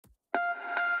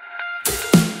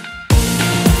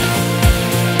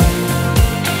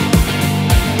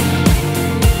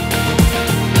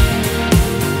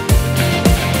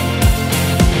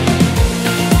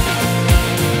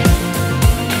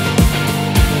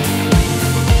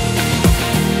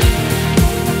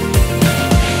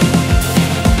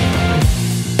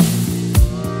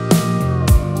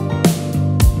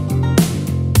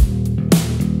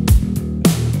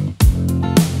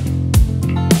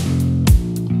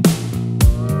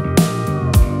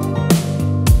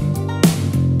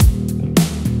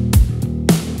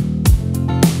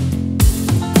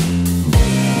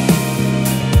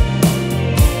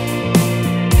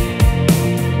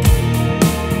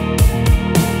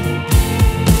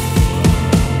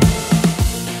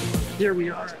here we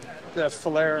are at the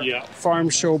Falher Farm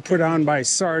Show put on by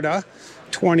SARDA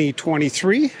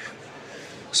 2023.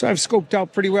 So I've scoped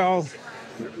out pretty well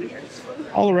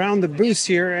all around the booth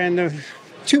here, and the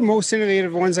two most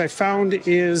innovative ones I found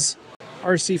is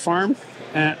RC Farm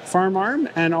Arm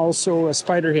and also a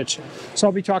Spider Hitch. So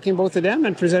I'll be talking both of them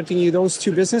and presenting you those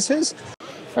two businesses. All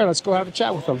right, let's go have a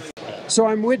chat with them. So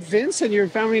I'm with Vince, and your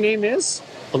family name is?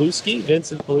 Paluski,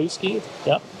 Vincent Paluski,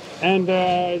 yep. And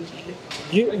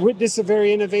this is a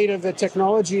very innovative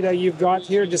technology that you've got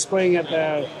here displaying at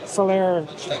the Falher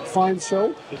Farm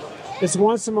Show. It's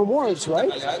won some awards,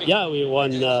 right? Yeah, we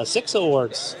won 6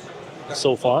 awards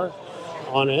so far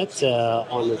on it,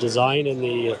 on the design and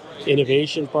the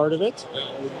innovation part of it.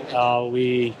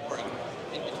 We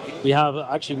have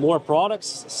actually more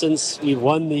products since we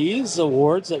won these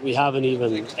awards that we haven't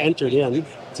even entered in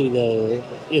to the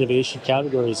innovation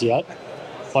categories yet.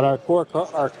 But our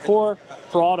core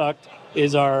product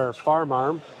is our farm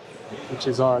arm, which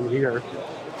is on here.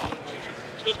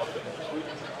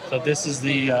 So this is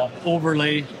the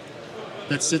overlay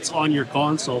that sits on your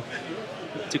console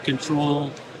to control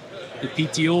the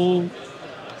PTO,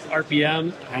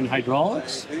 RPM, and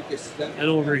hydraulics. And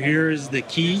over here is the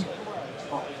key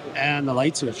and the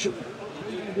light switch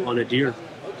on a deer.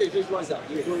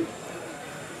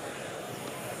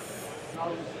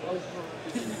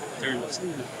 Turn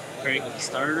the crank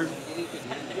starter.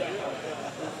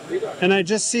 And I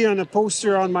just see on the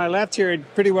poster on my left here,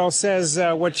 it pretty well says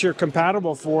what you're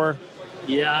compatible for.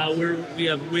 Yeah, we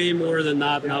have way more than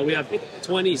that now. We have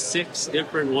 26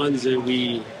 different ones that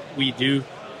we do.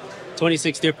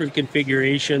 26 different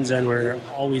configurations, and we're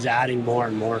always adding more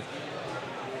and more.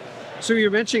 So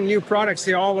you're mentioning new products,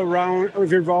 they all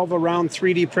revolve around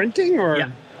 3D printing, or?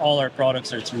 Yeah, all our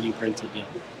products are 3D printed, yeah.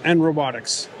 And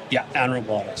robotics? Yeah, and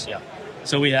robotics, yeah.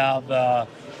 So we have an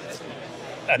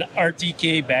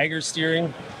RTK bagger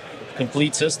steering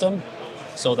complete system.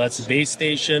 So that's the base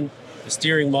station, the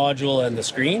steering module, and the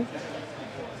screen.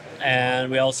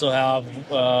 And we also have,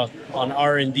 on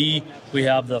R&D, we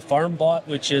have the Farm Bot,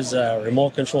 which is a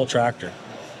remote control tractor.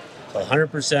 So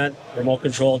 100% remote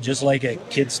control, just like a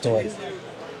kid's toy.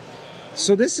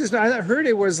 So this is, I heard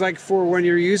it was like for when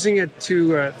you're using it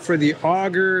to for the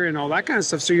auger and all that kind of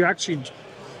stuff. So you actually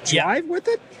drive with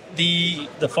it?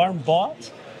 The Farm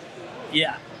Bot,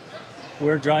 yeah.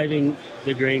 We're driving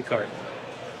the grain cart.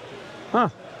 Huh.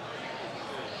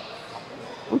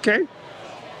 Okay.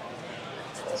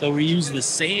 So we use the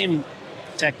same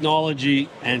technology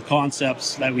and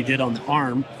concepts that we did on the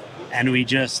arm, and we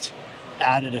just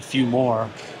added a few more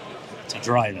to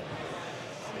drive it.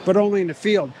 But only in the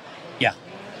field? Yeah.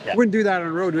 You wouldn't do that on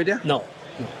the road, would you? No.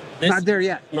 Not there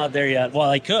yet? Not there yet. Well,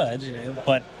 I could,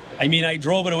 but I mean, I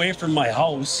drove it away from my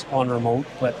house on remote,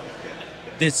 but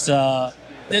this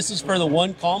is for the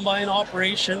one combine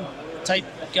operation type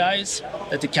guys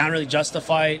that they can't really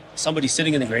justify somebody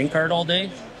sitting in the grain cart all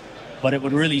day, but it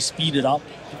would really speed it up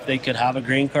if they could have a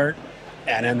grain cart,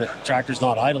 and then the tractor's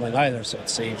not idling either, so it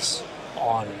saves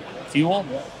on fuel.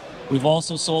 We've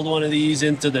also sold one of these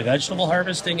into the vegetable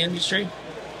harvesting industry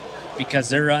because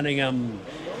they're running them.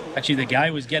 Actually, the guy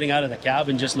was getting out of the cab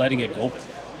and just letting it go.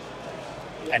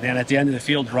 And then at the end of the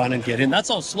field, run and get in. That's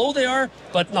how slow they are,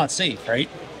 but not safe, right?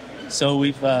 So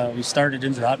we started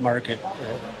into that market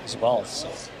as well. So.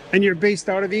 And you're based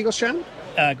out of Eagle Shannon?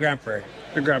 Grand Prairie.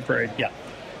 The Grand Prairie. Yeah,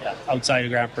 outside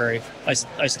of Grand Prairie. I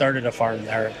started a farm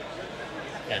there.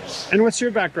 And what's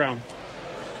your background?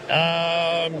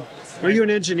 Are you an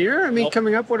engineer? I mean,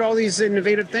 coming up with all these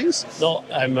innovative things? No,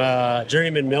 I'm a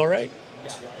journeyman millwright,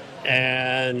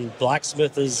 and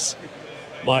blacksmith is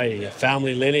my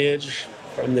family lineage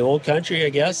from the old country, I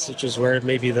guess, which is where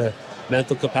maybe the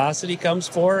mental capacity comes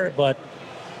for. But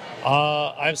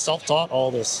I've self-taught all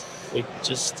this. We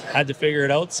just had to figure it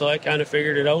out, so I kind of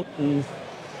figured it out and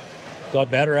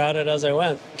got better at it as I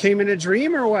went. Came in a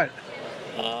dream or what?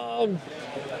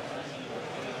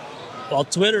 Well,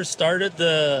 Twitter started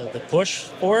the push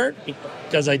for it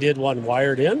because I did one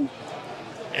wired in.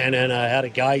 And then I had a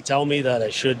guy tell me that I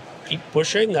should keep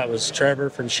pushing. That was Trevor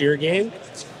from Sheer Game.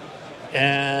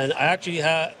 And I actually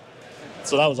had,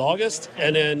 so that was August.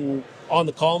 And then on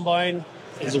the combine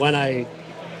is when I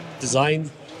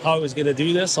designed how I was going to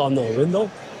do this on the window.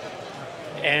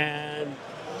 And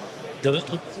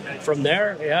from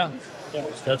there, yeah.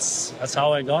 That's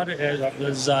how I got it. It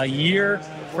was a year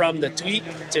from the tweet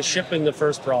to shipping the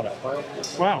first product.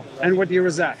 Wow. And what year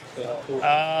was that?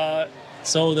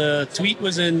 So the tweet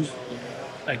was in,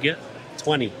 I get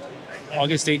 20,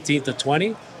 August 18th to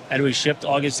 20, and we shipped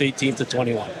August 18th to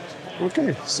 21.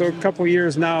 Okay, so a couple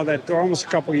years now, or almost a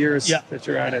couple years that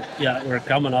you're at it. Yeah, we're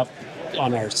coming up.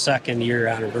 on our 2nd year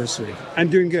anniversary.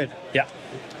 And doing good. Yeah.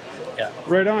 Yeah.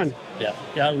 Right on. Yeah.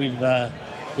 Yeah.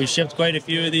 We've shipped quite a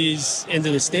few of these into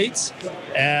the States,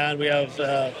 and we have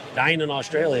 9 in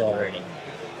Australia already.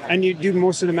 And you do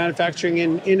most of the manufacturing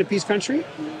in a Peace Country?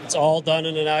 It's all done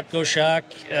in an ATCO shack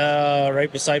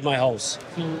right beside my house.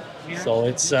 So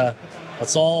it's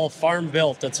all farm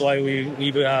built. That's why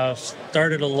we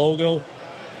started a logo,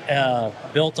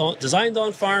 designed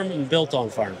on farm and built on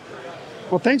farm.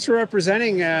 Well, thanks for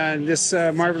representing this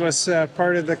marvelous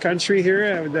part of the country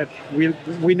here that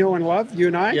we know and love, you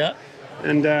and I. Yeah.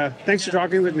 And thanks for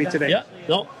talking with me today. Yeah.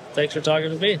 No, thanks for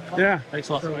talking with me. Yeah. Thanks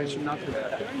a lot.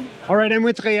 All right, I'm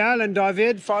with Réal and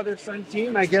David, father-son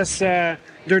team. I guess their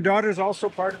daughter's also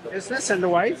part of the business, and the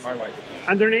wife. My wife.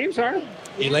 And their names are?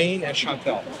 Elaine and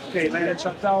Chantal. Okay, Elaine and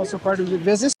Chantal also part of the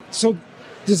business. So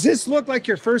does this look like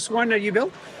your first one that you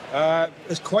built?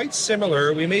 It's quite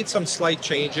similar. We made some slight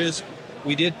changes.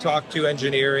 We did talk to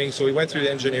engineering, so we went through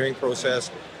the engineering process.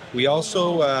 We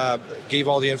also gave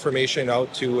all the information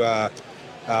out to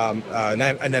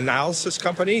an analysis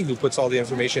company who puts all the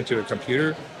information to a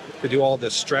computer to do all the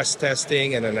stress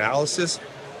testing and analysis.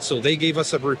 So they gave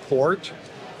us a report,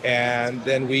 and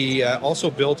then we also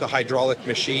built a hydraulic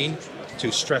machine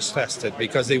to stress test it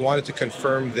because they wanted to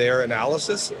confirm their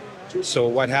analysis. So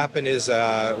what happened is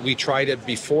we tried it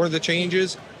before the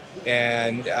changes,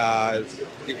 and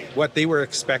what they were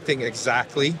expecting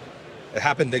exactly, it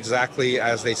happened exactly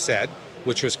as they said,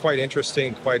 which was quite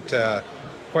interesting, quite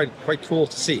cool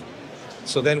to see.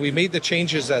 So then we made the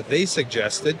changes that they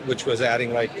suggested, which was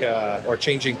adding or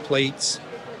changing plates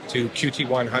to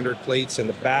QT100 plates in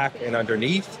the back and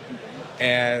underneath.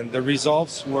 And the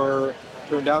results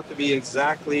turned out to be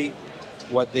exactly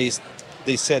what they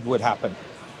said would happen.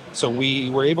 So we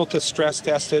were able to stress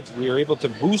test it. We were able to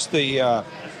boost the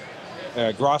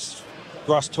gross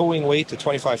towing weight to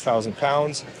 25,000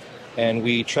 pounds. And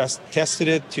we tested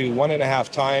it to 1.5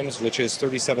 times, which is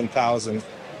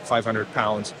 37,500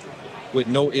 pounds, with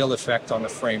no ill effect on the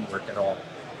framework at all.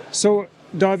 So,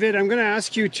 David, I'm going to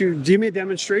ask you to give me a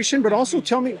demonstration, but also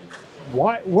tell me,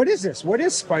 what is this? What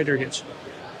is Spider Hitch?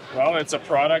 Well, it's a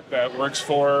product that works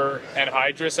for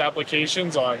anhydrous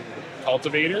applications on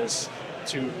cultivators,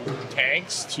 to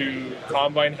tanks, to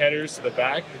combine headers to the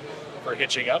back for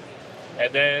hitching up.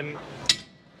 And then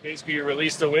basically you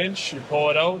release the winch, you pull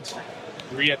it out,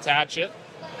 reattach it,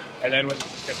 and then with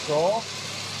control,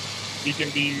 you can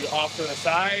be off to the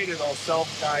side, it'll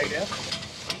self-guide in.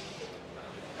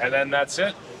 And then that's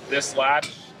it. This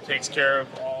latch takes care of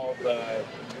all the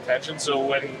tension, so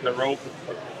when the rope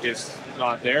is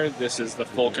not there, this is the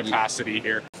full capacity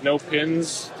here. No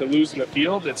pins to lose in the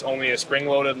field, it's only a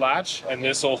spring-loaded latch, and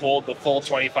this will hold the full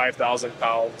 25,000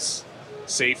 pounds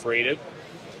safe rated.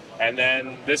 And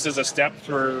then this is a step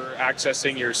for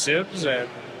accessing your sieves and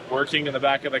working in the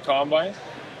back of the combine.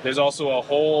 There's also a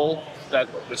hole that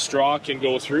the straw can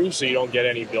go through so you don't get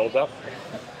any buildup.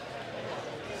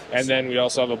 And then we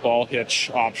also have a ball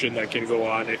hitch option that can go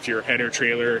on if your header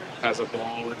trailer has a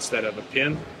ball instead of a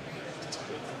pin.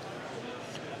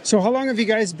 So how long have you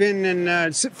guys been in,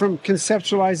 from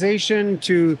conceptualization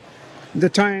to the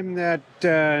time that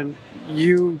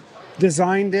you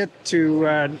designed it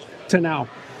to now?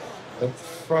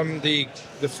 From the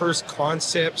first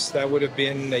concepts, that would have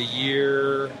been a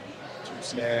year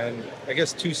and I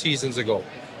guess 2 seasons ago.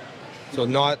 So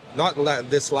not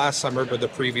this last summer, but the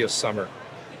previous summer.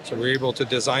 So we were able to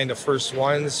design the first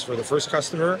ones for the first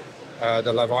customer,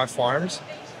 the Falher Farms.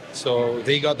 So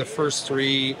they got the first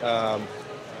 3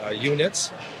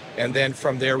 units, and then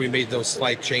from there we made those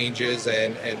slight changes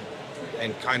and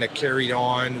kind of carried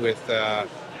on with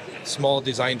small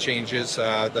design changes.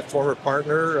 The former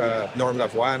partner, Norm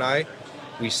Lavoie, and I,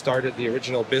 we started the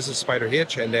original business, Spider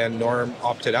Hitch, and then Norm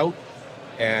opted out.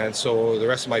 And so the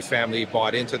rest of my family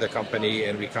bought into the company,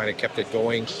 and we kind of kept it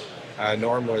going.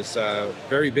 Norm was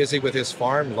very busy with his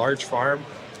farm, large farm,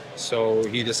 so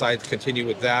he decided to continue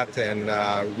with that.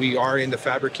 And we are into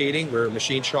fabricating. We're a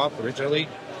machine shop originally,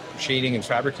 machining and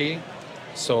fabricating.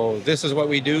 So this is what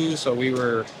we do. So we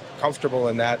were comfortable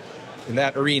in that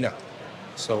arena.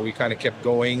 So we kind of kept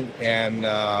going, and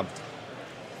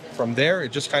from there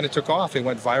it just kind of took off. It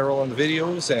went viral on the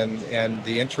videos, and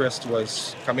the interest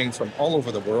was coming from all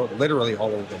over the world, literally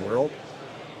all over the world.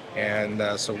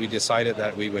 And so we decided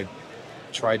that we would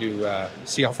try to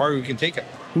see how far we can take it.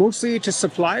 Mostly to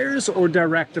suppliers or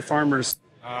direct to farmers?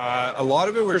 A lot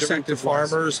of it were direct to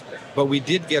farmers, but we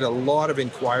did get a lot of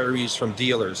inquiries from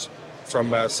dealers.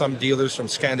 From some dealers from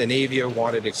Scandinavia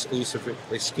wanted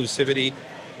exclusivity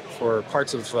for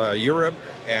parts of Europe,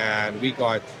 and we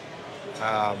got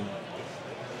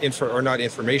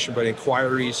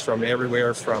inquiries from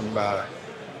everywhere from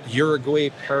Uruguay,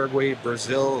 Paraguay,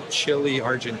 Brazil, Chile,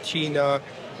 Argentina,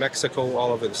 Mexico,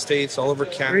 all over the States, all over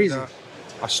Canada,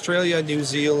 Australia, New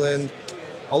Zealand,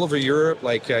 all over Europe,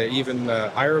 like even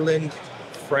Ireland,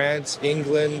 France,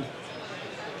 England,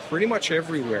 pretty much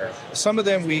everywhere. Some of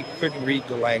them we couldn't read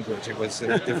the language. It was in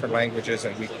different languages,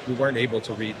 and we weren't able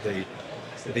to read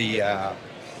the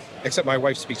except my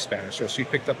wife speaks Spanish, so she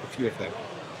picked up a few of them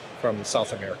from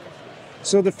South America.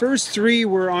 So the first 3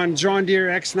 were on John Deere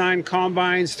X9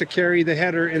 combines to carry the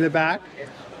header in the back.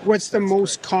 What's the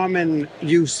most common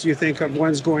use, you think, of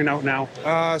ones going out now?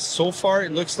 So far,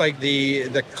 it looks like the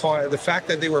fact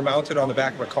that they were mounted on the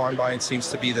back of a combine seems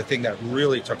to be the thing that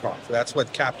really took off. That's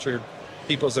what captured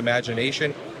people's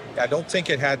imagination. I don't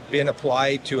think it had been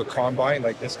applied to a combine,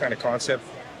 like this kind of concept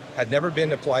had never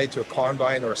been applied to a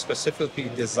combine or specifically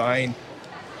designed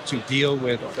to deal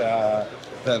with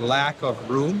the lack of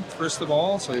room, first of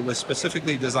all. So it was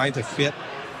specifically designed to fit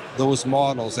those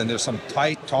models, and there's some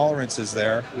tight tolerances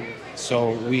there.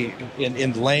 So we,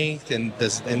 in length and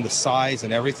in the size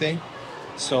and everything.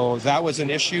 So that was an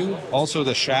issue. Also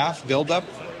the shaft buildup.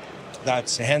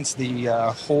 That's hence the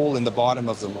hole in the bottom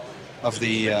of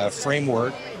the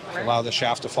framework to allow the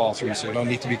shaft to fall through. So you don't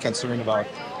need to be concerned about,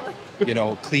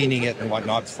 cleaning it and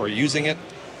whatnot before using it.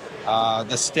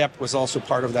 The step was also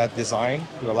part of that design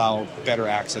to allow better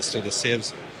access to the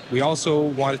sieves. We also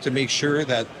wanted to make sure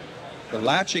that the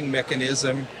latching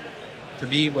mechanism, to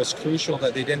me, was crucial,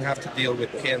 that they didn't have to deal with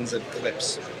pins and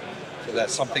clips. So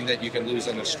that's something that you can lose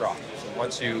in a straw. So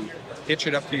once you hitch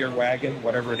it up to your wagon,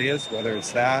 whatever it is, whether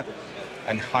it's that,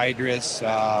 anhydrous,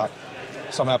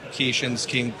 some applications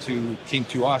came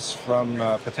to us from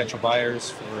potential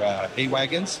buyers for hay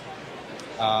wagons,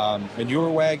 manure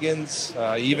wagons,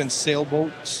 even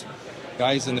sailboats.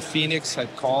 Guys in the Phoenix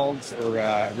had called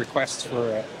for requests for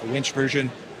a winch version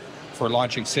for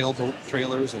launching sailboat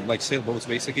trailers, and like sailboats,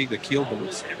 basically the keel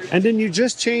boats. And then you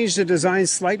just changed the design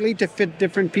slightly to fit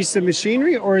different pieces of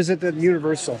machinery, or is it the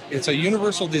universal? It's a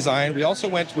universal design. We also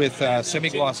went with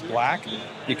semi-gloss black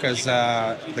because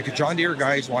the John Deere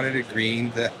guys wanted it green,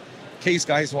 the Case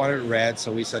guys wanted it red,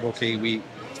 so we said, okay,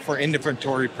 for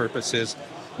inventory purposes,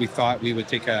 we thought we would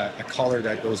take a color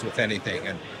that goes with anything,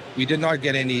 and we did not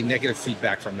get any negative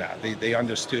feedback from that. They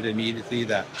understood immediately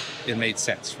that it made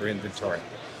sense for inventory.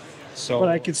 So, but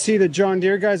I could see the John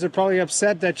Deere guys are probably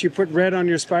upset that you put red on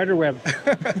your spider web.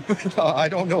 I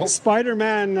don't know.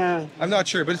 Spider-Man. I'm not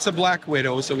sure, but it's a Black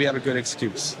Widow, so we have a good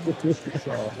excuse.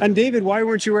 So. And David, why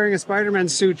weren't you wearing a Spider-Man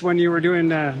suit when you were doing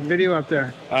the video up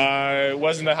there? It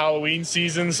wasn't the Halloween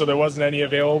season, so there wasn't any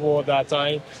available at that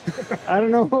time. I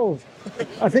don't know.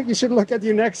 I think you should look at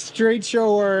your next trade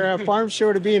show or farm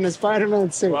show to be in a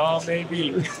Spider-Man suit. Well,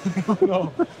 maybe.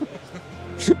 No.